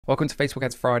Welcome to Facebook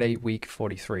Ads Friday, week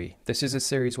 43. This is a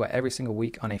series where every single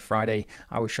week on a Friday,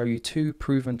 I will show you two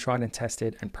proven, tried and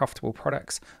tested and profitable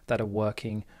products that are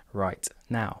working right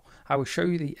now. I will show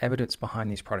you the evidence behind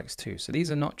these products too. So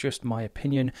these are not just my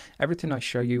opinion. Everything I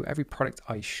show you, every product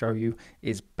I show you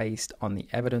is based on the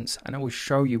evidence, and I will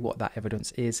show you what that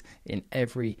evidence is in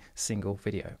every single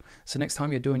video. So next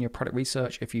time you're doing your product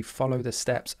research, if you follow the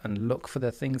steps and look for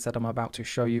the things that I'm about to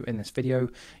show you in this video,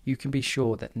 you can be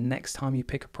sure that next time you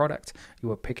pick a product,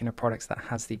 you are picking a product that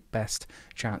has the best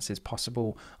chances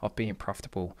possible of being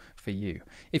profitable for you.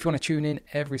 If you want to tune in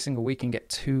every single week and get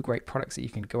two great products that you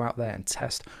can go out there and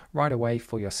test right away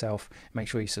for yourself, make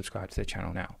sure you subscribe to the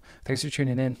channel now. Thanks for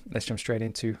tuning in. Let's jump straight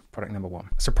into product number one.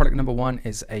 So product number one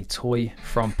is a toy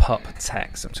from Pup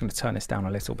Tex. I'm just going to turn this down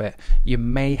a little bit. You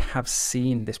may have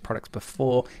seen this product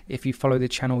before. If you follow the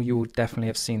channel, you will definitely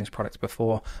have seen this product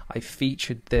before. I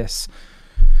featured this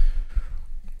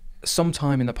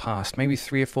sometime in the past, maybe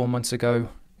 3 or 4 months ago.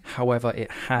 However,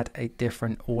 it had a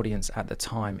different audience at the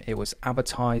time. It was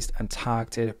advertised and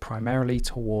targeted primarily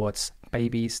towards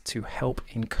babies to help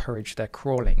encourage their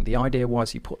crawling. The idea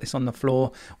was you put this on the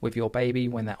floor with your baby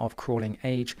when they're of crawling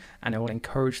age, and it will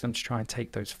encourage them to try and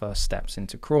take those first steps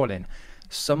into crawling.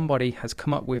 Somebody has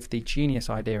come up with the genius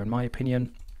idea, in my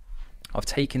opinion, of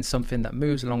taking something that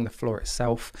moves along the floor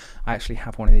itself. I actually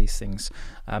have one of these things,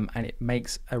 and it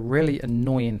makes a really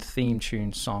annoying theme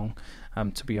tune song,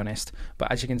 to be honest.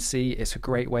 But as you can see, it's a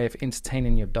great way of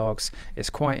entertaining your dogs. It's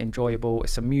quite enjoyable.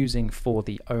 It's amusing for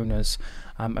the owners.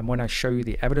 And when I show you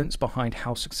the evidence behind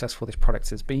how successful this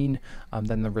product has been,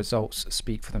 then the results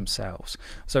speak for themselves.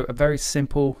 So a very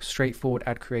simple, straightforward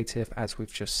ad creative, as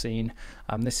we've just seen.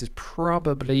 This is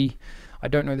probably, I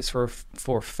don't know this for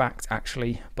a fact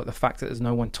actually, but the fact that there's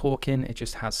no one talking, it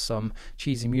just has some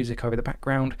cheesy music over the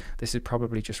background. This is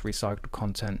probably just recycled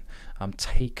content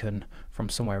taken from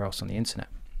somewhere else on the internet.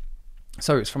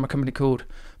 So it's from a company called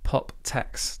Pup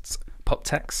Tex.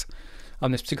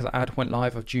 This particular ad went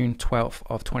live of June 12th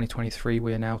of 2023.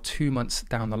 We are now 2 months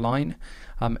down the line.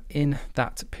 In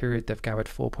that period, they've gathered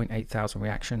 4.8 thousand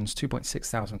reactions, 2.6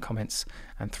 thousand comments,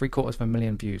 and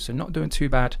 750,000 views. So not doing too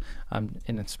bad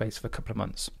in the space of a couple of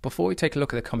months. Before we take a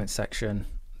look at the comment section,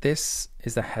 this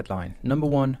is the headline: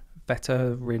 #1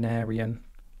 veterinarian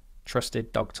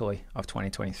trusted dog toy of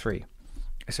 2023.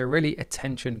 It's a really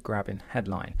attention-grabbing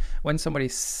headline. When somebody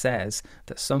says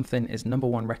that something is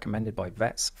 #1 recommended by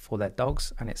vets for their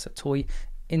dogs and it's a toy,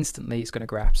 instantly it's going to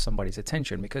grab somebody's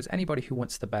attention, because anybody who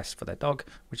wants the best for their dog,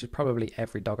 which is probably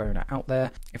every dog owner out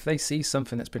there, if they see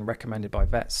something that's been recommended by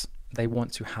vets, they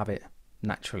want to have it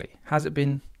naturally. Has it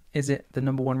been? Is it the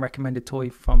 #1 recommended toy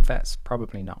from vets?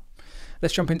 Probably not.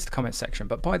 Let's jump into the comment section.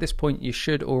 But by this point, you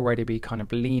should already be kind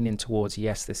of leaning towards,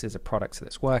 yes, this is a product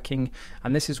that's working,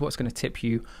 and this is what's going to tip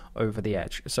you over the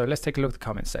edge. So let's take a look at the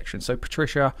comment section. So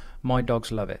Patricia, my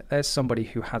dogs love it. There's somebody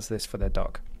who has this for their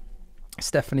dog.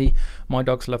 Stephanie, my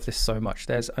dogs love this so much.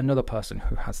 There's another person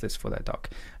who has this for their dog.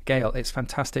 Gail, it's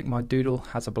fantastic. My doodle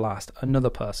has a blast.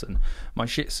 Another person. My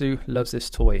Shih Tzu loves this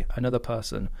toy. Another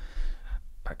person.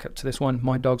 Back up to this one.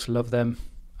 My dogs love them.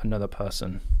 Another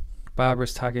person.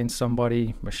 Barbara's tagging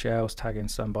somebody, Michelle's tagging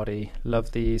somebody,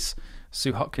 love these.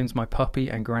 Sue Hopkins, my puppy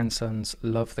and grandsons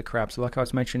love the crabs. Like I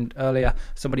was mentioned earlier,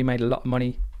 somebody made a lot of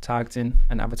money targeting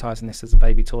and advertising this as a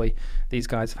baby toy. These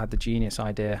guys have had the genius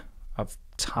idea of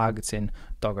targeting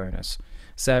dog owners.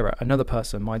 Sarah, another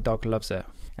person, my dog loves it.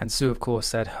 And Sue, of course,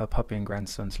 said her puppy and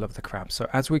grandsons love the crabs. So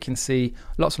as we can see,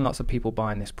 lots and lots of people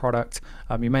buying this product.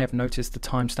 You may have noticed the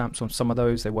timestamps on some of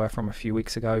those. They were from a few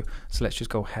weeks ago. So let's just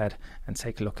go ahead and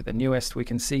take a look at the newest. We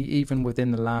can see even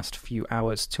within the last few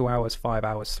hours, 2 hours, 5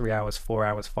 hours, 3 hours, 4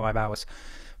 hours, 5 hours,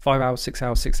 5 hours, 6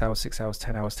 hours, 6 hours, 6 hours,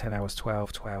 10 hours, 10 hours,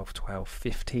 12, 12, 12,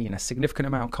 15. A significant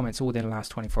amount of comments all within the last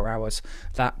 24 hours.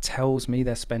 That tells me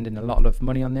they're spending a lot of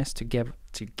money on this to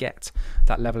get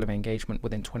that level of engagement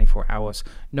within 24 hours.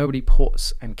 Nobody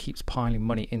puts and keeps piling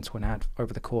money into an ad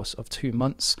over the course of 2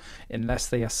 months unless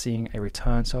they are seeing a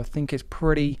return. So I think it's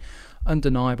pretty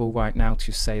undeniable right now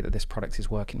to say that this product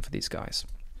is working for these guys.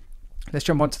 Let's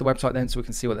jump onto the website then so we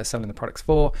can see what they're selling the products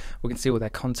for. We can see what their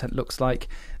content looks like.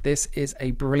 This is a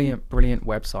brilliant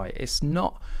website. It's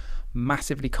not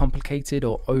massively complicated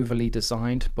or overly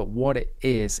designed, but what it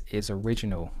is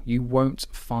original. You won't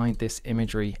find this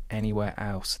imagery anywhere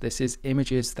else. This is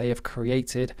images they have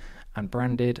created and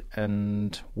branded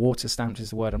and water stamped is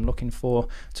the word I'm looking for,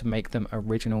 to make them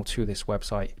original to this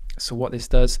website. So what this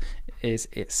does is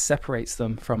it separates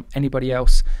them from anybody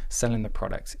else selling the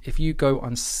product. If you go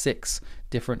on 6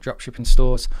 different dropshipping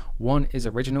stores, one is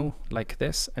original like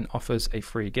this and offers a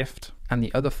free gift, and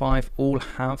the other 5 all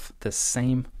have the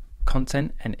same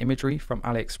content and imagery from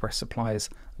AliExpress suppliers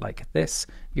like this,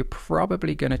 you're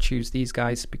probably going to choose these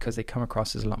guys because they come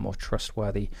across as a lot more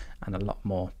trustworthy and a lot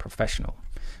more professional.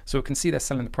 So we can see they're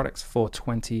selling the products for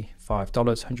 $25,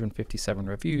 157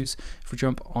 reviews. If we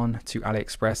jump on to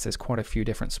AliExpress, there's quite a few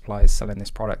different suppliers selling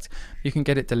this product. You can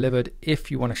get it delivered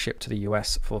if you want to ship to the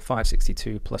US for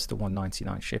 $562 plus the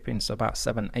 $199 shipping, so about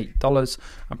 $7-8.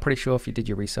 I'm pretty sure if you did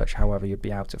your research, however, you'd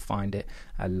be able to find it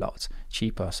a lot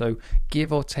cheaper. So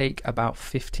give or take about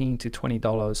 $15 to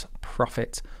 $20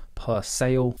 profit per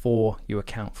sale for you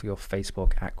account for your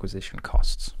Facebook acquisition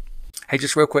costs. Hey,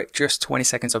 just real quick, just 20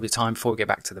 seconds of your time before we get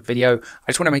back to the video. I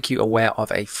just want to make you aware of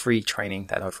a free training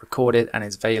that I've recorded and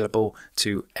is available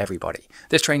to everybody.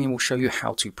 This training will show you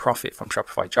how to profit from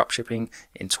Shopify dropshipping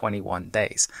in 21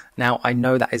 days. Now, I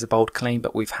know that is a bold claim,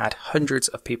 but we've had hundreds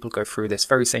of people go through this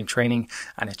very same training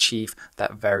and achieve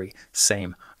that very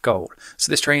same goal.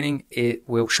 So this training, it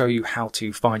will show you how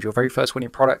to find your very first winning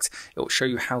product. It will show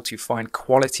you how to find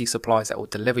quality suppliers that will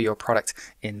deliver your product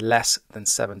in less than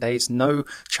 7 days. No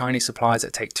Chinese suppliers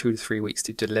that take 2 to 3 weeks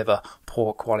to deliver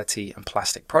poor quality and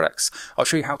plastic products. I'll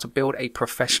show you how to build a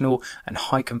professional and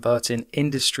high converting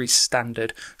industry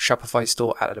standard Shopify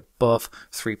store at above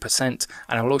 3%.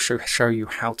 And I'll also show you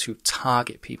how to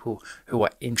target people who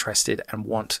are interested and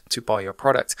want to buy your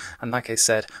product. And like I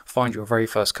said, find your very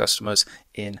first customers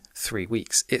in 3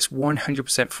 weeks. It's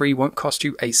 100% free, won't cost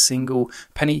you a single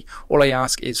penny. All I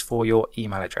ask is for your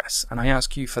email address, and I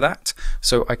ask you for that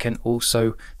so I can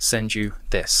also send you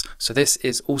this. So this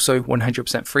is also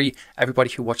 100% free.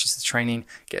 Everybody who watches the training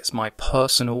gets my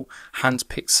personal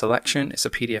hand-picked selection. It's a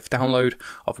PDF download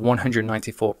of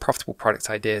 194 profitable product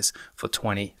ideas for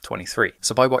 2023.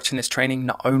 So by watching this training,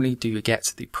 not only do you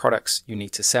get the products you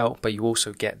need to sell, but you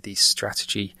also get the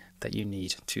strategy that you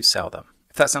need to sell them.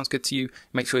 If that sounds good to you,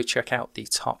 make sure you check out the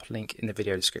top link in the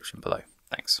video description below.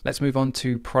 Thanks. Let's move on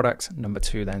to product number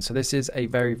 2 then. So this is a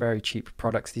very, very cheap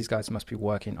product. These guys must be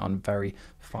working on very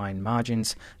fine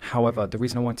margins. However, the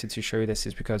reason I wanted to show you this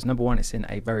is because number 1, it's in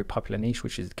a very popular niche,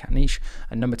 which is the cat niche.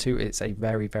 And number 2, it's a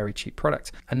very, very cheap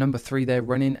product. And number 3, they're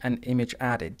running an image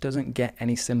ad. It doesn't get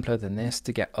any simpler than this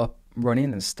to get up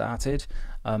running and started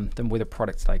than with a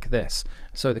product like this.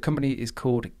 So the company is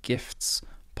called Gifts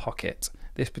Pocket.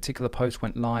 This particular post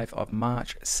went live on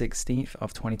March 16th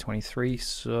of 2023,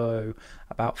 so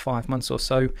about 5 months or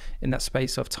so. In that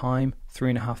space of time,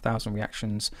 3,500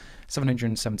 reactions,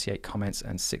 778 comments,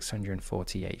 and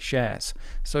 648 shares.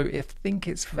 So I think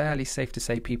it's fairly safe to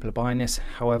say people are buying this.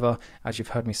 However, as you've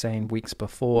heard me saying weeks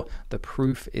before, the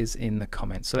proof is in the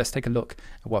comments. So let's take a look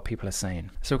at what people are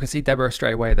saying. So we can see Deborah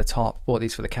straight away at the top, bought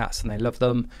these for the cats and they love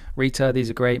them. Rita, these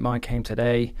are great, mine came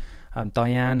today.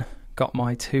 Diane, got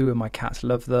my 2 and my cats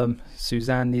love them.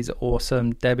 Suzanne, these are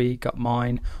awesome. Debbie, got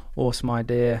mine, awesome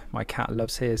idea. My cat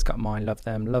loves his, got mine, love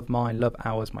them. Love mine, love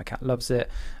ours, my cat loves it.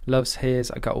 Loves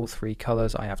his, I got all 3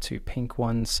 colors. I have 2 pink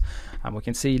ones. And we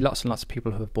can see lots and lots of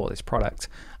people who have bought this product.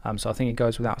 So I think it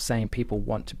goes without saying people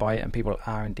want to buy it and people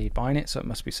are indeed buying it. So it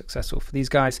must be successful for these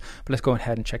guys. But let's go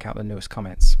ahead and check out the newest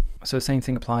comments. So the same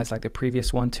thing applies like the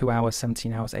previous one, 2 hours,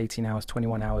 17 hours, 18 hours,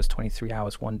 21 hours, 23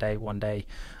 hours, 1 day, 1 day.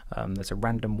 There's a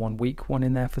random 1 week one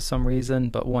in there for some reason,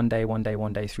 but 1 day, 1 day,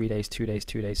 1 day, 3 days, 2 days,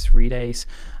 2 days, 3 days.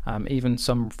 Even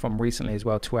some from recently as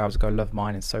well, 2 hours ago, love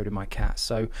mine and so did my cat.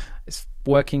 So it's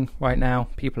working right now,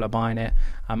 people are buying it.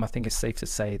 I think it's safe to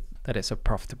say that it's a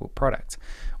profitable product.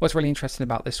 What's really interesting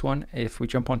about this one, if we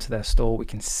jump onto their store, we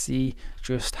can see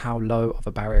just how low of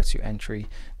a barrier to entry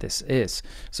this is.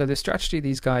 So the strategy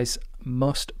these guys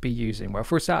must be using, well,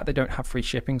 for a start, they don't have free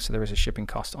shipping, so there is a shipping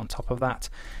cost on top of that.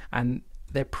 And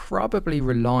they're probably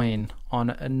relying on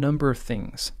a number of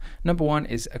things. Number 1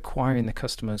 is acquiring the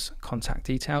customer's contact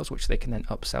details, which they can then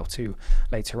upsell to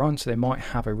later on. So they might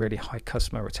have a really high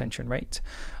customer retention rate.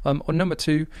 Or number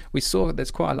 2, we saw that there's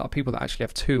quite a lot of people that actually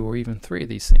have 2 or even 3 of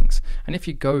these things. And if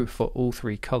you go for all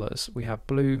 3 colors, we have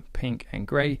blue, pink, and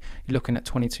gray, you're looking at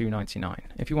 $22.99.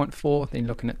 If you want 4, then you're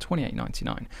looking at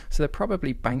 $28.99. So they're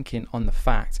probably banking on the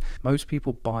fact most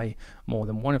people buy more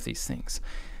than one of these things.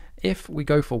 If we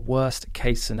go for worst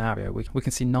case scenario, we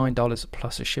can see $9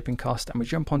 plus a shipping cost, and we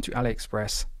jump onto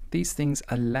AliExpress. These things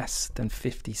are less than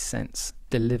 50 cents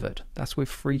delivered. That's with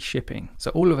free shipping. So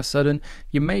all of a sudden,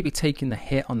 you may be taking the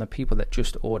hit on the people that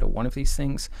just order one of these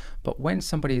things, but when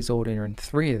somebody is ordering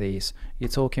 3 of these, you're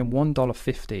talking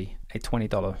 $1.50, a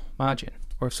 $20 margin.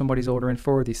 Or if somebody's ordering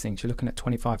 4 of these things, you're looking at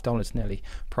 $25 nearly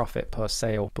profit per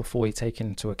sale before you take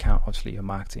into account obviously your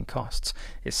marketing costs.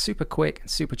 It's super quick and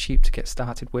super cheap to get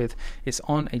started with. It's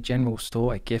on a general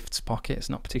store, a Gifts Pocket. It's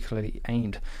not particularly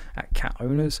aimed at cat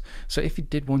owners. So if you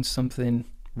did want something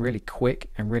really quick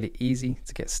and really easy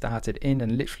to get started in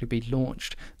and literally be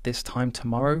launched this time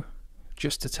tomorrow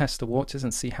just to test the waters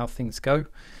and see how things go,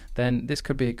 then this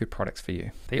could be a good product for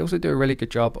you. They also do a really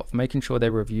good job of making sure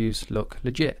their reviews look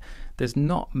legit. There's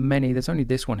not many, there's only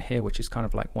this one here which is kind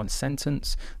of like one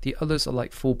sentence. The others are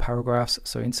like full paragraphs,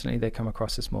 so instantly they come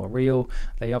across as more real.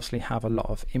 They obviously have a lot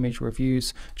of image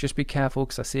reviews. Just be careful,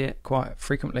 because I see it quite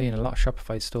frequently in a lot of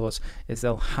Shopify stores, is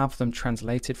they'll have them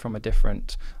translated from a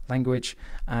different language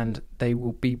and they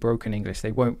will be broken English.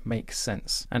 They won't make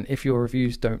sense. And if your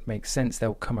reviews don't make sense,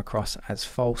 they'll come across as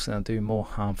false and they'll do more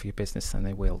harm for your business than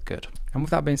they will good. And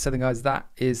with that being said, then guys, that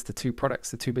is the two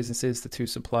products, the two businesses, the two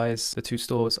suppliers, the two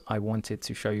stores I wanted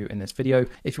to show you in this video.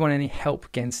 If you want any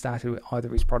help getting started with either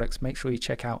of these products, make sure you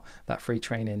check out that free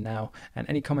training now. And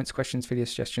any comments, questions, video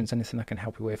suggestions, anything I can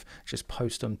help you with, just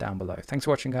post them down below. Thanks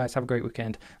for watching, guys. Have a great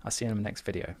weekend. I'll see you in the next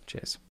video. Cheers.